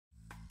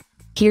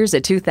Here's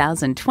a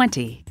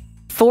 2020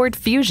 Ford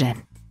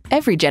Fusion.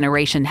 Every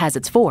generation has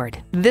its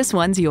Ford. This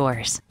one's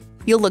yours.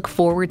 You'll look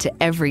forward to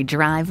every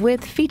drive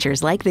with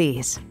features like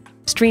these: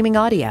 streaming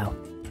audio,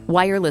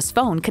 wireless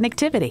phone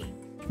connectivity,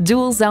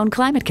 dual zone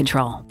climate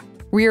control,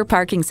 rear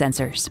parking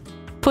sensors,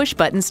 push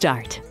button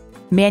start,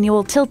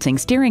 manual tilting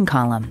steering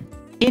column,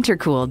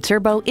 intercooled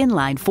turbo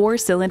inline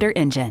 4-cylinder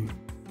engine,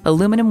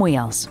 aluminum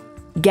wheels,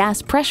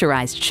 gas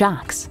pressurized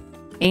shocks,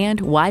 and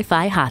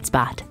Wi-Fi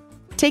hotspot.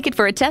 Take it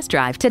for a test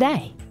drive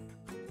today.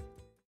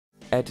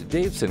 At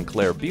Dave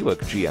Sinclair Buick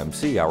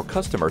GMC, our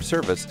customer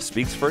service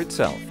speaks for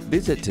itself.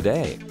 Visit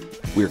today.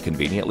 We're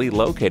conveniently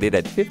located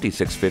at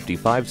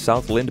 5655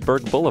 South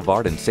Lindbergh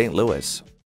Boulevard in St. Louis.